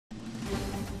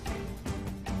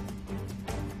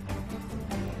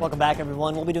Welcome back,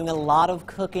 everyone. We'll be doing a lot of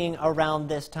cooking around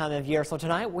this time of year. So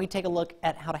tonight we take a look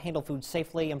at how to handle food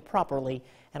safely and properly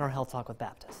in our Health Talk with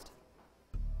Baptist.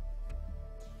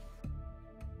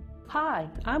 Hi,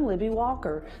 I'm Libby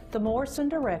Walker, the Morrison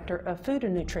Director of Food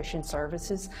and Nutrition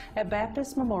Services at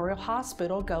Baptist Memorial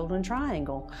Hospital, Golden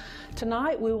Triangle.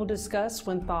 Tonight we will discuss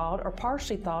when thawed or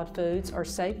partially thawed foods are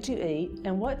safe to eat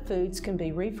and what foods can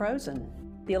be refrozen.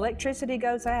 The electricity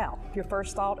goes out. Your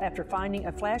first thought after finding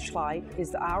a flashlight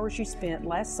is the hours you spent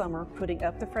last summer putting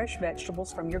up the fresh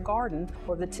vegetables from your garden,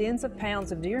 or the tens of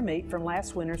pounds of deer meat from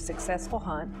last winter's successful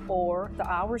hunt, or the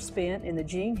hours spent in the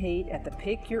June heat at the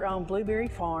Pick Your Own Blueberry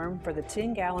Farm for the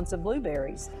 10 gallons of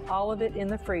blueberries, all of it in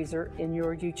the freezer in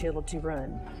your utility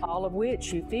room, all of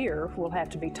which you fear will have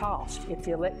to be tossed if the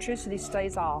electricity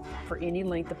stays off for any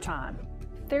length of time.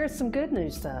 There is some good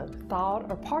news though. Thawed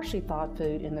or partially thawed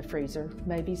food in the freezer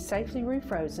may be safely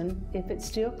refrozen if it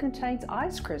still contains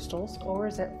ice crystals or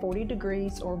is at 40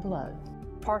 degrees or below.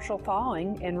 Partial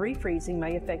thawing and refreezing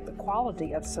may affect the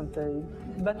quality of some food,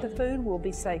 but the food will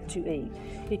be safe to eat.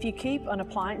 If you keep an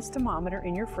appliance thermometer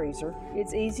in your freezer,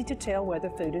 it's easy to tell whether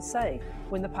food is safe.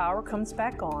 When the power comes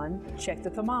back on, check the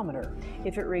thermometer.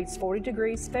 If it reads 40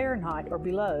 degrees Fahrenheit or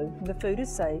below, the food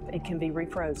is safe and can be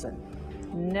refrozen.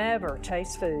 Never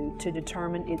taste food to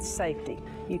determine its safety.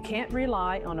 You can't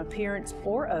rely on appearance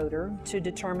or odor to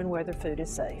determine whether food is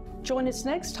safe. Join us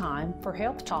next time for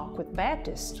Health Talk with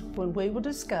Baptist, when we will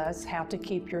discuss how to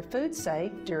keep your food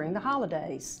safe during the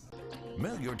holidays.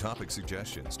 Mail your topic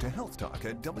suggestions to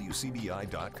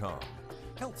healthtalk@wcbi.com.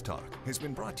 Health Talk has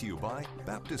been brought to you by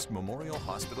Baptist Memorial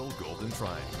Hospital, Golden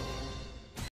Triangle.